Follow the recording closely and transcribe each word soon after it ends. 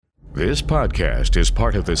This podcast is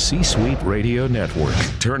part of the C-Suite Radio Network,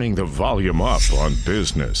 turning the volume up on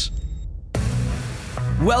business.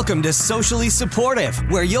 Welcome to Socially Supportive,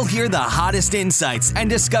 where you'll hear the hottest insights and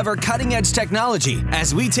discover cutting-edge technology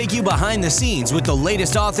as we take you behind the scenes with the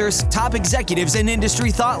latest authors, top executives, and industry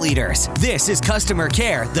thought leaders. This is Customer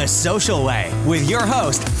Care the Social Way with your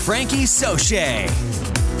host, Frankie Soche.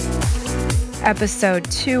 Episode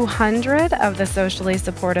 200 of the Socially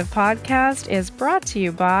Supportive Podcast is brought to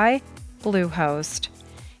you by Bluehost.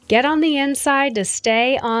 Get on the inside to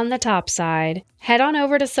stay on the top side. Head on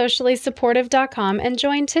over to sociallysupportive.com and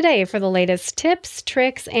join today for the latest tips,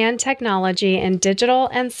 tricks, and technology in digital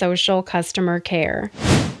and social customer care.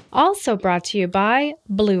 Also brought to you by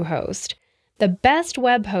Bluehost. The best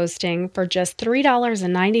web hosting for just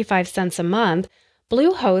 $3.95 a month,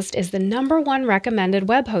 Bluehost is the #1 recommended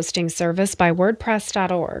web hosting service by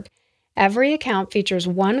WordPress.org. Every account features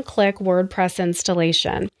one-click WordPress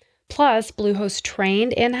installation. Plus, Bluehost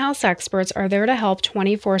trained in-house experts are there to help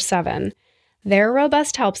 24/7. Their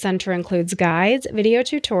robust help center includes guides, video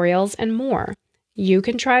tutorials, and more. You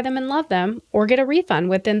can try them and love them, or get a refund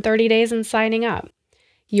within 30 days in signing up.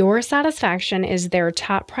 Your satisfaction is their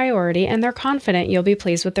top priority, and they're confident you'll be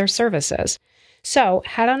pleased with their services. So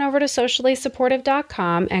head on over to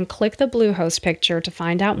sociallysupportive.com and click the Bluehost picture to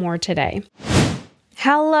find out more today.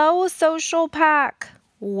 Hello, Social Pack.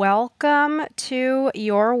 Welcome to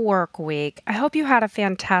your work week. I hope you had a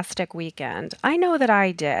fantastic weekend. I know that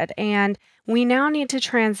I did, and we now need to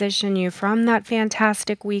transition you from that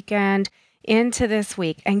fantastic weekend into this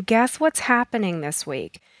week. And guess what's happening this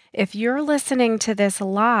week? If you're listening to this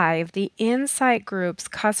live, the Insight Group's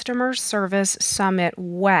Customer Service Summit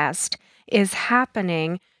West is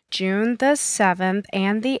happening June the 7th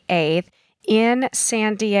and the 8th in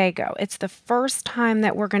San Diego. It's the first time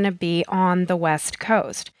that we're going to be on the West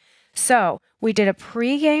Coast. So we did a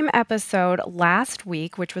pregame episode last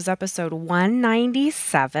week, which was episode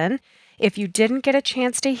 197. If you didn't get a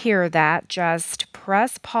chance to hear that, just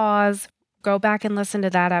press pause, go back and listen to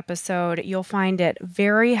that episode. You'll find it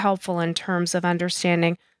very helpful in terms of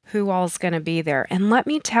understanding who all's going to be there. And let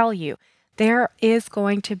me tell you, there is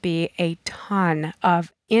going to be a ton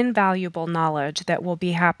of invaluable knowledge that will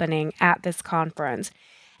be happening at this conference.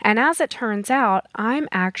 And as it turns out, I'm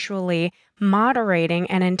actually moderating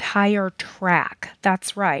an entire track.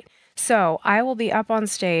 That's right. So I will be up on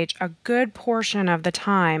stage a good portion of the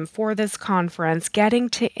time for this conference, getting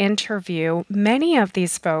to interview many of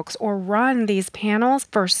these folks or run these panels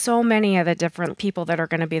for so many of the different people that are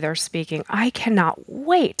going to be there speaking. I cannot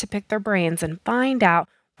wait to pick their brains and find out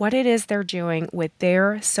what it is they're doing with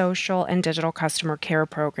their social and digital customer care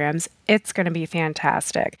programs. It's going to be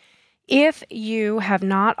fantastic. If you have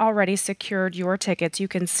not already secured your tickets, you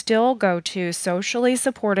can still go to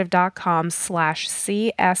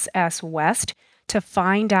sociallysupportive.com/CSSWest to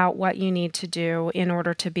find out what you need to do in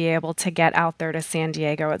order to be able to get out there to San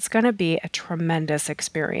Diego. It's going to be a tremendous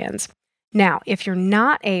experience. Now, if you're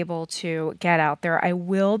not able to get out there, I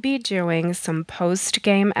will be doing some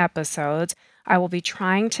post-game episodes. I will be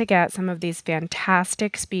trying to get some of these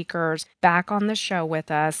fantastic speakers back on the show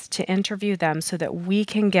with us to interview them so that we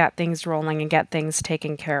can get things rolling and get things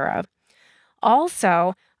taken care of.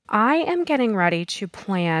 Also, I am getting ready to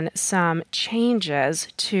plan some changes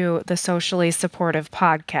to the Socially Supportive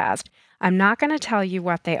Podcast. I'm not going to tell you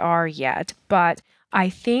what they are yet, but I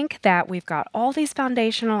think that we've got all these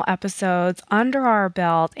foundational episodes under our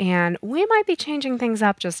belt, and we might be changing things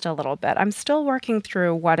up just a little bit. I'm still working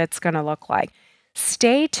through what it's going to look like.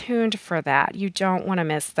 Stay tuned for that. You don't want to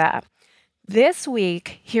miss that. This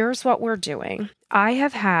week, here's what we're doing. I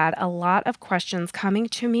have had a lot of questions coming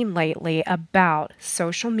to me lately about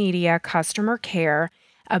social media, customer care,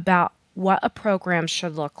 about what a program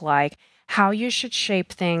should look like, how you should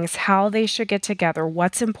shape things, how they should get together,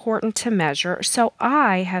 what's important to measure. So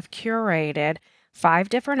I have curated 5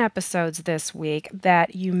 different episodes this week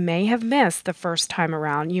that you may have missed the first time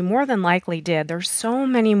around. You more than likely did. There's so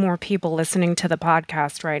many more people listening to the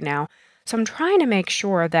podcast right now. So I'm trying to make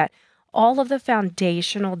sure that all of the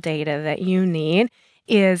foundational data that you need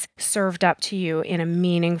is served up to you in a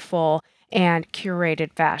meaningful and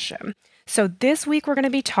curated fashion. So this week we're going to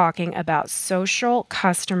be talking about social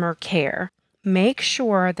customer care. Make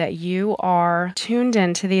sure that you are tuned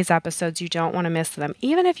into these episodes. You don't want to miss them.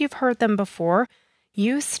 Even if you've heard them before,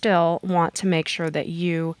 you still want to make sure that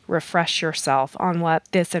you refresh yourself on what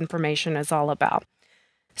this information is all about.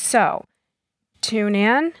 So tune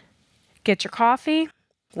in, get your coffee,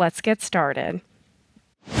 let's get started.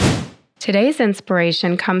 Today's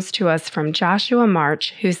inspiration comes to us from Joshua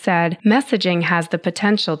March, who said, "Messaging has the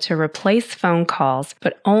potential to replace phone calls,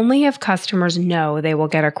 but only if customers know they will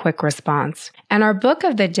get a quick response." And our book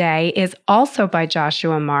of the day is also by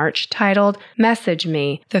Joshua March, titled Message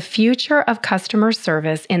Me: The Future of Customer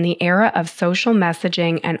Service in the Era of Social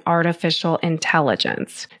Messaging and Artificial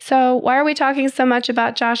Intelligence. So why are we talking so much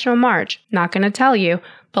about Joshua March? Not going to tell you,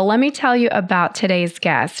 but let me tell you about today's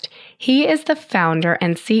guest. He is the founder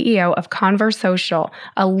and CEO of Conversocial,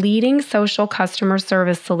 a leading social customer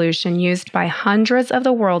service solution used by hundreds of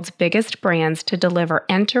the world's biggest brands to deliver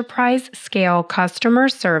enterprise-scale customer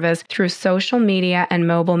service through social media and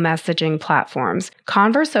mobile messaging platforms.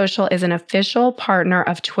 Conversocial is an official partner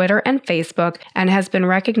of Twitter and Facebook and has been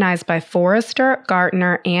recognized by Forrester,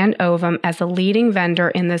 Gartner, and Ovum as a leading vendor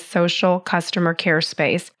in the social customer care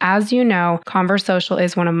space. As you know, Conversocial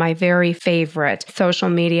is one of my very favorite social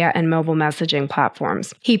media and mobile messaging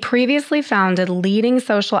platforms. He previously founded leading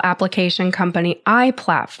social application company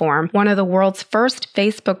iPlatform, one of the world's first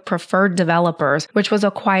Facebook preferred developers, which was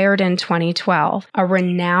acquired in 2012. A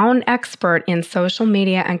renowned expert in social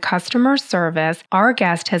media and customer service, our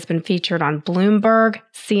guest has been featured on Bloomberg,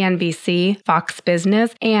 CNBC, Fox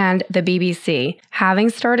Business, and the BBC.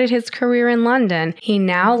 Having started his career in London, he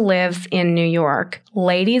now lives in New York.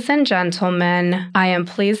 Ladies and gentlemen, I am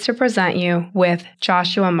pleased to present you with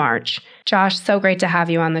Joshua March. Josh, so great to have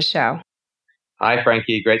you on the show. Hi,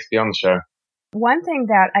 Frankie. Great to be on the show. One thing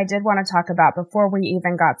that I did want to talk about before we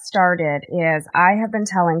even got started is I have been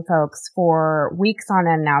telling folks for weeks on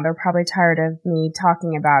end now, they're probably tired of me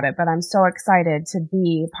talking about it, but I'm so excited to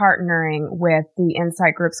be partnering with the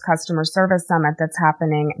Insight Group's Customer Service Summit that's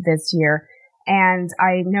happening this year. And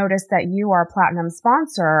I noticed that you are a platinum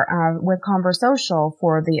sponsor with Conversocial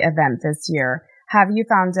for the event this year. Have you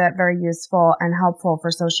found it very useful and helpful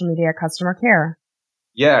for social media customer care?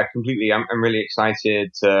 Yeah, completely. I'm really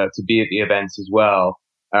excited to be at the event as well.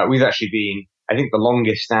 We've actually been, I think, the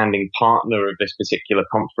longest standing partner of this particular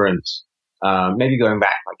conference, maybe going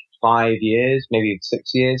back like 5 years, maybe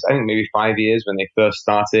 6 years. I think maybe 5 years when they first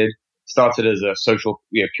started as a social,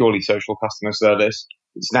 purely social customer service.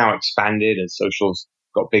 It's now expanded as social's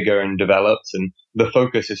got bigger and developed, and the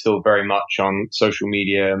focus is still very much on social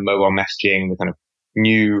media, mobile messaging, the kind of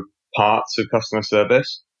new parts of customer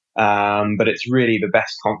service. But it's really the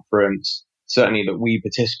best conference, certainly that we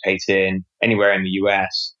participate in anywhere in the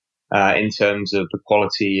US, in terms of the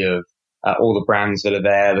quality of all the brands that are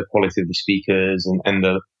there, the quality of the speakers, and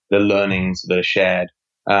the learnings that are shared.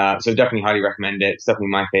 So definitely highly recommend it. It's definitely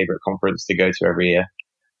my favorite conference to go to every year.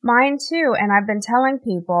 Mine too, and I've been telling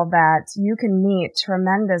people that you can meet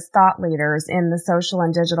tremendous thought leaders in the social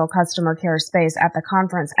and digital customer care space at the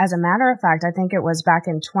conference. As a matter of fact, I think it was back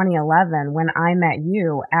in 2011 when I met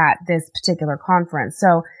you at this particular conference.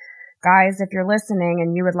 So guys, if you're listening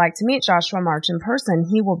and you would like to meet Joshua March in person,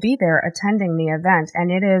 he will be there attending the event, and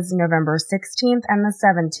it is November 16th and the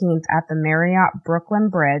 17th at the Marriott Brooklyn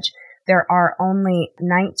Bridge. There are only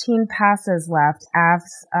 19 passes left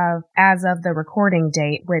as of the recording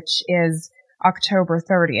date, which is October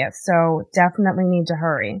 30th. So definitely need to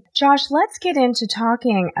hurry. Josh, let's get into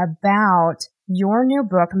talking about your new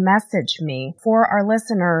book, Message Me. For our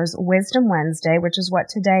listeners, Wisdom Wednesday, which is what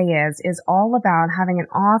today is all about having an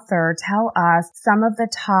author tell us some of the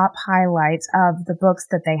top highlights of the books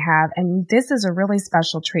that they have. And this is a really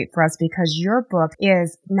special treat for us because your book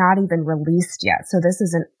is not even released yet. So this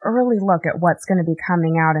is an early look at what's going to be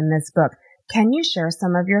coming out in this book. Can you share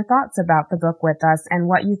some of your thoughts about the book with us and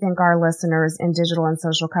what you think our listeners in digital and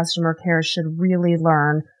social customer care should really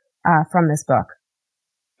learn from this book?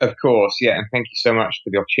 Of course, yeah, and thank you so much for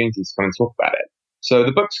the opportunity to come and talk about it. So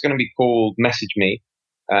the book's going to be called Message Me,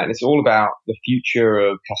 and it's all about the future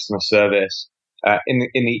of customer service in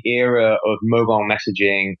the era of mobile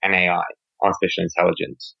messaging and AI, artificial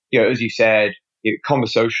intelligence. As you said,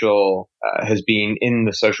 Conversocial has been in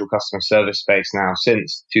the social customer service space now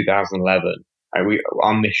since 2011.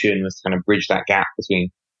 Our mission was to kind of bridge that gap between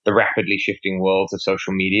the rapidly shifting worlds of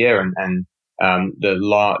social media and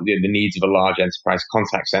the needs of a large enterprise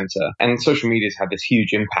contact center. And social media has had this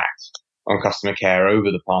huge impact on customer care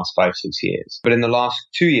over the past 5-6 years. But in the last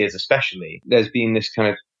 2 years especially, there's been this kind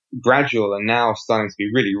of gradual and now starting to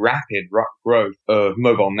be really rapid growth of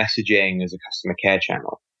mobile messaging as a customer care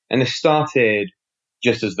channel. And this started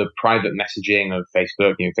just as the private messaging of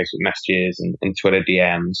Facebook, Facebook messages and Twitter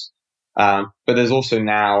DMs. But there's also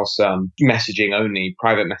now some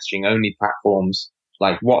private messaging only platforms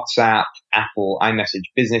like WhatsApp, Apple, iMessage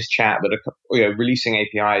Business Chat that are releasing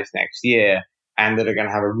APIs next year and that are going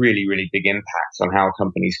to have a really, really big impact on how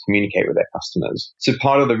companies communicate with their customers. So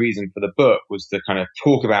part of the reason for the book was to kind of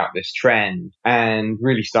talk about this trend and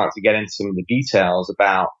really start to get into some of the details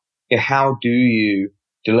about how do you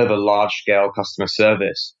deliver large-scale customer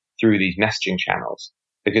service through these messaging channels,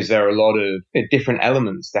 because there are a lot of different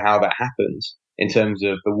elements to how that happens in terms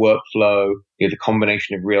of the workflow, the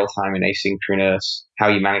combination of real-time and asynchronous, how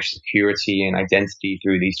you manage security and identity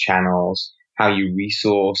through these channels, how you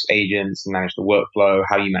resource agents and manage the workflow,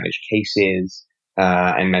 how you manage cases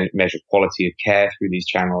and measure quality of care through these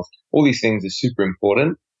channels. All these things are super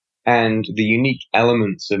important. And the unique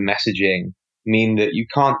elements of messaging mean that you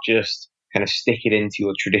can't just kind of stick it into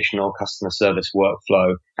your traditional customer service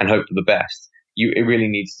workflow and hope for the best. It really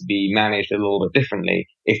needs to be managed a little bit differently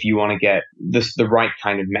if you want to get the right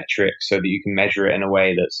kind of metric so that you can measure it in a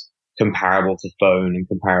way that's comparable to phone and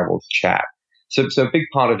comparable to chat. So a big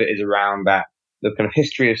part of it is around that, the kind of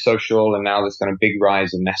history of social and now this kind of big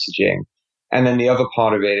rise of messaging. And then the other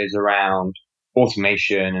part of it is around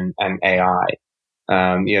automation and AI.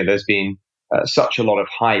 There's been such a lot of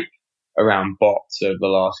hype around bots over the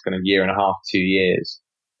last kind of year and a half, 2 years.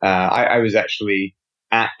 I was actually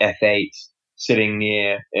at F8 sitting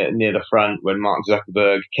near the front when Mark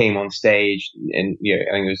Zuckerberg came on stage in,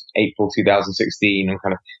 I think it was April 2016 and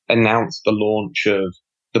kind of announced the launch of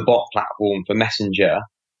the bot platform for Messenger,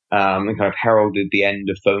 and kind of heralded the end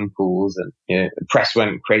of phone calls. And the press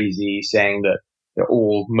went crazy saying that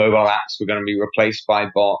all mobile apps were going to be replaced by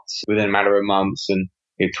bots within a matter of months. And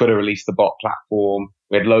Twitter released the bot platform.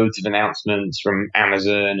 We had loads of announcements from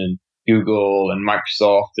Amazon and Google and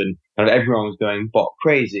Microsoft, and kind of everyone was going bot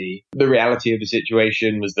crazy. The reality of the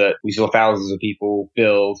situation was that we saw thousands of people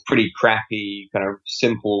build pretty crappy, kind of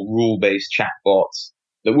simple rule-based chatbots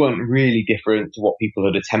that weren't really different to what people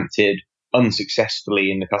had attempted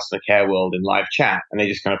unsuccessfully in the customer care world in live chat. And they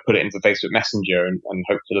just kind of put it into Facebook Messenger and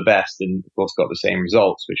hoped for the best. And of course got the same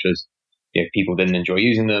results, which was people didn't enjoy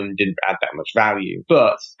using them, didn't add that much value.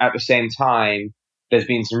 But at the same time, there's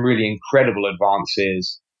been some really incredible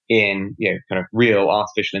advances in kind of real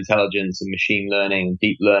artificial intelligence and machine learning and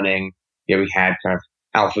deep learning. We had kind of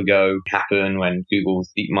AlphaGo happen when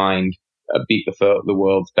Google's DeepMind beat the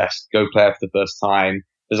world's best Go player for the first time.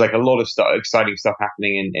 There's like a lot of exciting stuff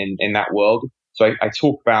happening in that world. So I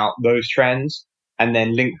talk about those trends and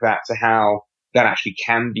then link that to how that actually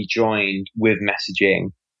can be joined with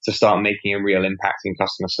messaging to start making a real impact in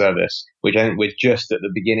customer service, which I think we're just at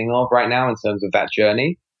the beginning of right now in terms of that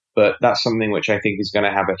journey. But that's something which I think is going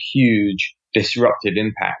to have a huge disruptive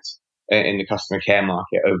impact in the customer care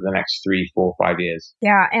market over the next 3, 4, 5 years.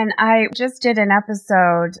 Yeah. And I just did an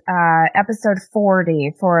episode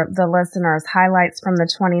 40 for the listeners, highlights from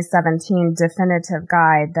the 2017 definitive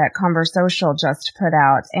guide that Conversocial just put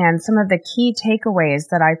out. And some of the key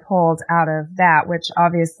takeaways that I pulled out of that, which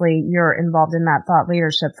obviously you're involved in that thought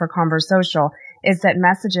leadership for Conversocial, is that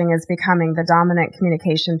messaging is becoming the dominant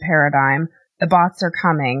communication paradigm. The bots are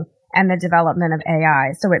coming and the development of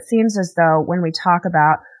AI. So it seems as though when we talk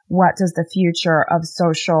about what does the future of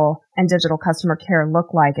social and digital customer care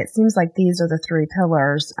look like, it seems like these are the three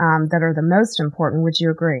pillars that are the most important. Would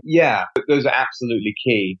you agree? Yeah, those are absolutely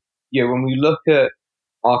key. When we look at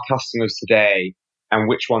our customers today and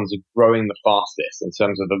which ones are growing the fastest in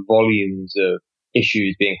terms of the volumes of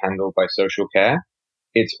issues being handled by social care,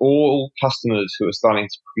 it's all customers who are starting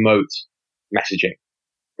to promote messaging.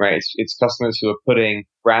 Right? It's customers who are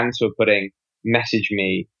brands who are putting message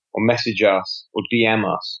me or message us or DM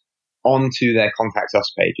us onto their contact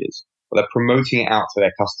us pages. Or they're promoting it out to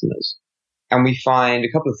their customers. And we find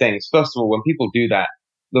a couple of things. First of all, when people do that,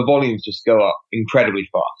 the volumes just go up incredibly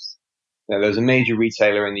fast. There's a major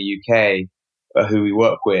retailer in the UK who we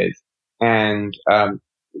work with, and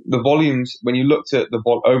the volumes, when you looked at the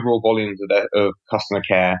overall volumes of customer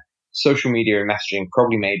care, social media and messaging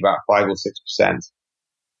probably made about 5 or 6%.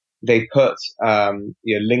 They put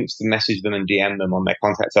links to message them and DM them on their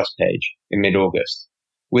Contact Us page in mid-August.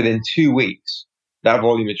 Within 2 weeks, that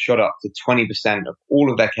volume had shot up to 20% of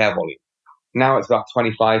all of their care volume. Now it's about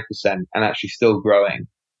 25% and actually still growing.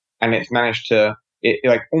 And it's managed to,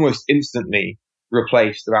 almost instantly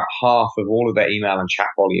replaced about half of all of their email and chat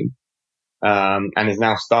volume. And is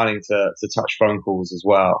now starting to touch phone calls as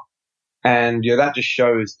well. And that just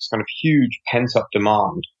shows this kind of huge pent-up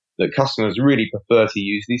demand that customers really prefer to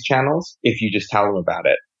use these channels if you just tell them about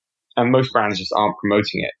it. And most brands just aren't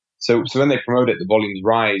promoting it. So when they promote it, the volumes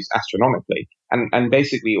rise astronomically. And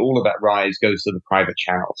basically all of that rise goes to the private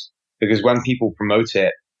channels. Because when people promote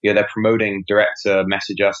it, they're promoting direct to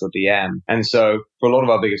message us or DM. And so for a lot of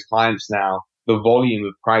our biggest clients now, the volume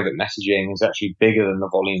of private messaging is actually bigger than the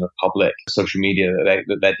volume of public social media that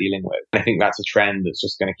they're dealing with. And I think that's a trend that's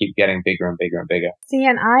just going to keep getting bigger and bigger and bigger. See,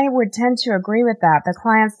 and I would tend to agree with that. The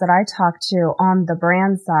clients that I talk to on the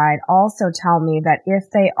brand side also tell me that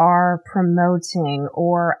if they are promoting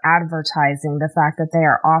or advertising the fact that they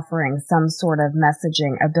are offering some sort of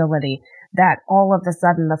messaging ability, that all of a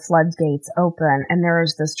sudden the floodgates open and there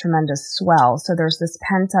is this tremendous swell. So there's this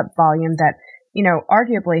pent-up volume that,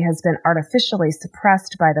 arguably has been artificially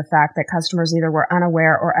suppressed by the fact that customers either were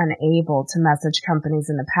unaware or unable to message companies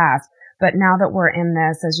in the past. But now that we're in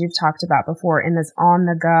this, as you've talked about before, in this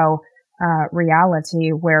on-the-go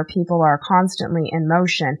reality where people are constantly in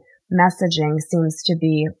motion, messaging seems to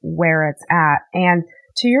be where it's at. And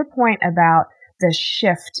to your point about the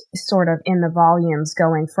shift sort of in the volumes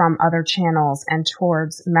going from other channels and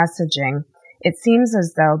towards messaging, it seems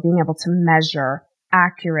as though being able to measure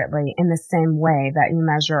accurately in the same way that you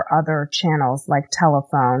measure other channels like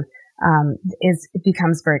telephone it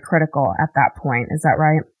becomes very critical at that point. Is that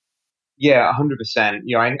right? Yeah, 100%.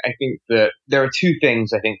 I think that there are two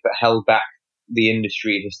things I think that held back the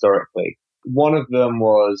industry historically. One of them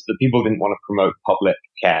was that people didn't want to promote public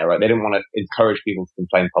care, right? They didn't want to encourage people to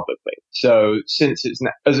complain publicly. So since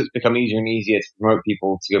as it's become easier and easier to promote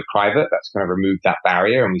people to go private, that's kind of removed that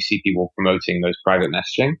barrier, and we see people promoting those private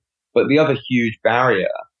messaging. But the other huge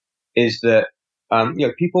barrier is that,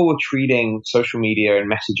 people were treating social media and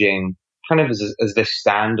messaging kind of as this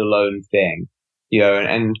standalone thing,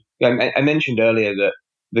 and I mentioned earlier that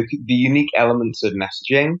the unique elements of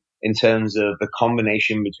messaging in terms of the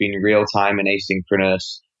combination between real time and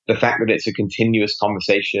asynchronous, the fact that it's a continuous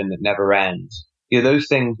conversation that never ends, those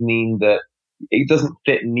things mean that it doesn't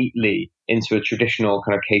fit neatly into a traditional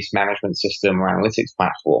kind of case management system or analytics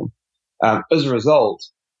platform. As a result,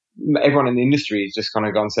 everyone in the industry has just kind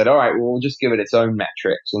of gone and said, all right, well, we'll just give it its own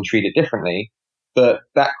metrics and treat it differently. But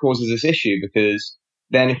that causes this issue because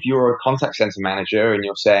then if you're a contact center manager and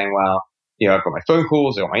you're saying, well, I've got my phone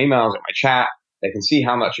calls, I've got my emails, I've got my chat, they can see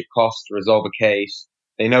how much it costs to resolve a case.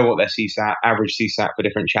 They know what their CSAT, average CSAT for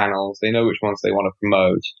different channels. They know which ones they want to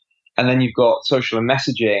promote. And then you've got social and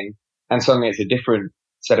messaging, and suddenly it's a different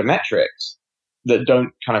set of metrics that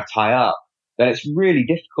don't kind of tie up. Then it's really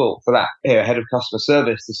difficult for that head of customer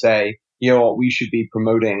service to say, we should be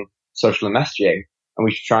promoting social and messaging and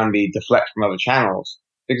we should try and deflect from other channels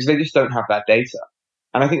because they just don't have that data.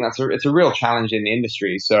 And I think it's a real challenge in the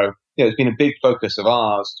industry. So, it's been a big focus of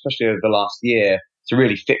ours, especially over the last year, to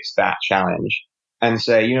really fix that challenge and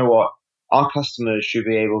say, our customers should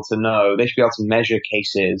be able to know, they should be able to measure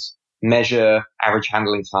cases, measure average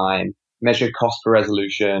handling time, measure cost per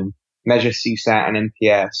resolution, measure CSAT and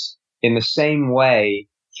NPS in the same way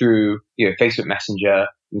through Facebook Messenger,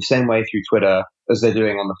 in the same way through Twitter as they're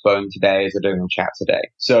doing on the phone today, as they're doing on chat today.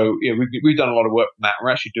 So we've done a lot of work on that. We're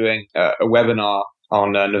actually doing a webinar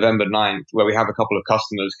on November 9th where we have a couple of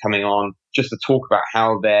customers coming on just to talk about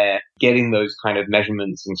how they're getting those kind of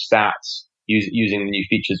measurements and stats using the new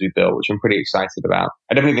features we built, which I'm pretty excited about.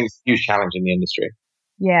 I definitely think it's a huge challenge in the industry.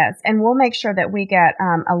 Yes, and we'll make sure that we get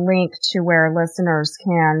a link to where listeners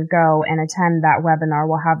can go and attend that webinar.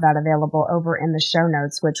 We'll have that available over in the show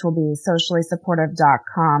notes, which will be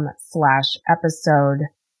sociallysupportive.com/episode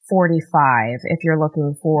 45 if you're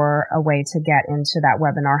looking for a way to get into that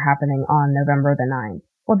webinar happening on November the 9th.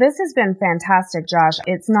 Well, this has been fantastic, Josh.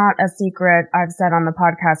 It's not a secret. I've said on the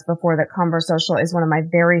podcast before that Conversocial is one of my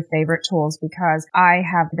very favorite tools because I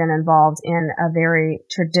have been involved in a very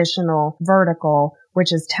traditional vertical,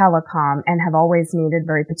 which is telecom, and have always needed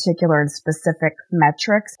very particular and specific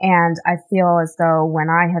metrics. And I feel as though when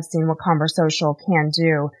I have seen what Conversocial can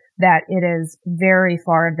do, that it is very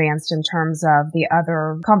far advanced in terms of the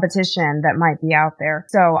other competition that might be out there.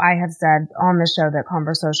 So I have said on the show that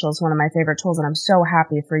Conversocial is one of my favorite tools, and I'm so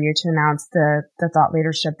happy for you to announce the thought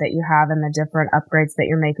leadership that you have and the different upgrades that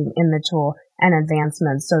you're making in the tool and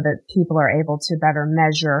advancements so that people are able to better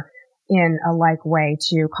measure in a like way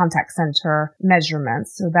to contact center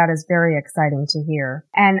measurements. So that is very exciting to hear.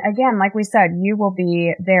 And again, like we said, you will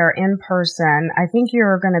be there in person. I think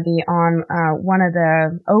you're going to be on one of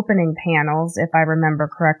the opening panels, if I remember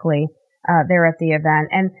correctly, there at the event.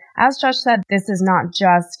 And as Josh said, this is not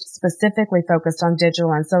just specifically focused on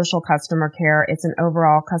digital and social customer care. It's an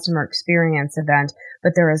overall customer experience event,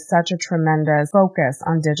 but there is such a tremendous focus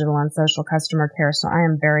on digital and social customer care. So I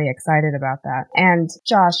am very excited about that. And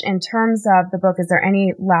Josh, in terms of the book, is there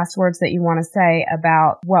any last words that you want to say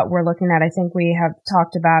about what we're looking at? I think we have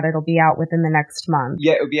talked about it'll be out within the next month.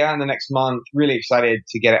 Yeah, it'll be out in the next month. Really excited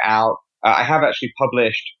to get it out. I have actually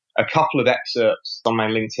published a couple of excerpts on my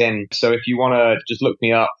LinkedIn. So if you want to just look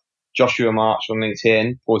me up Joshua March on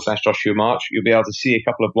LinkedIn /Joshua March, you'll be able to see a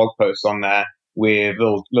couple of blog posts on there with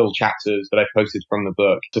little chapters that I posted from the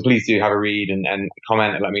book. So please do have a read and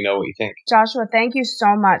comment and let me know what you think. Joshua, thank you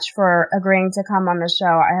so much for agreeing to come on the show.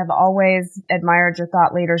 I have always admired your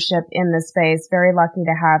thought leadership in this space. Very lucky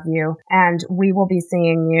to have you. And we will be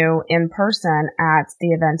seeing you in person at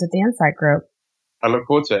the event at the Insight Group. I look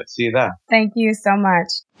forward to it. See you there. Thank you so much.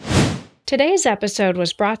 Today's episode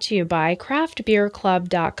was brought to you by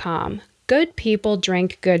craftbeerclub.com. Good people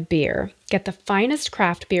drink good beer. Get the finest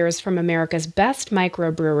craft beers from America's best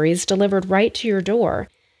microbreweries delivered right to your door.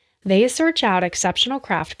 They search out exceptional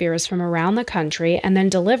craft beers from around the country and then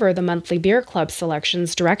deliver the monthly beer club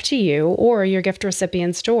selections direct to you or your gift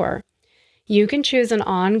recipient's door. You can choose an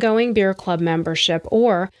ongoing beer club membership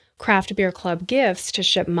or craft beer club gifts to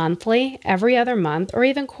ship monthly, every other month, or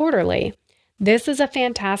even quarterly. This is a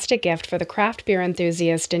fantastic gift for the craft beer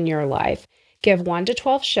enthusiast in your life. Give 1 to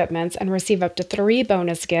 12 shipments and receive up to 3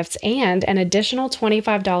 bonus gifts and an additional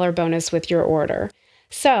 $25 bonus with your order.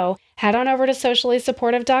 So, head on over to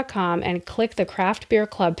sociallysupportive.com and click the Craft Beer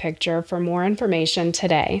Club picture for more information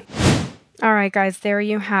today. All right, guys, there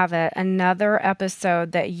you have it. Another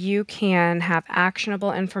episode that you can have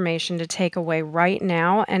actionable information to take away right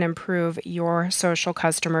now and improve your social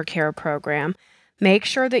customer care program. Make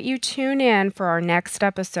sure that you tune in for our next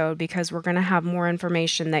episode because we're going to have more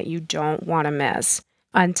information that you don't want to miss.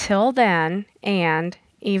 Until then, and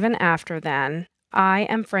even after then, I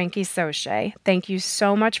am Frankie Soche. Thank you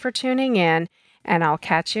so much for tuning in, and I'll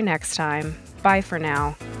catch you next time. Bye for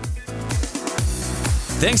now.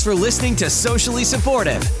 Thanks for listening to Socially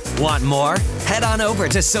Supportive. Want more? Head on over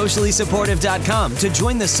to sociallysupportive.com to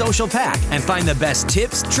join the Social Pack and find the best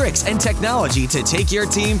tips, tricks, and technology to take your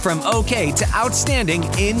team from okay to outstanding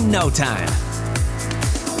in no time.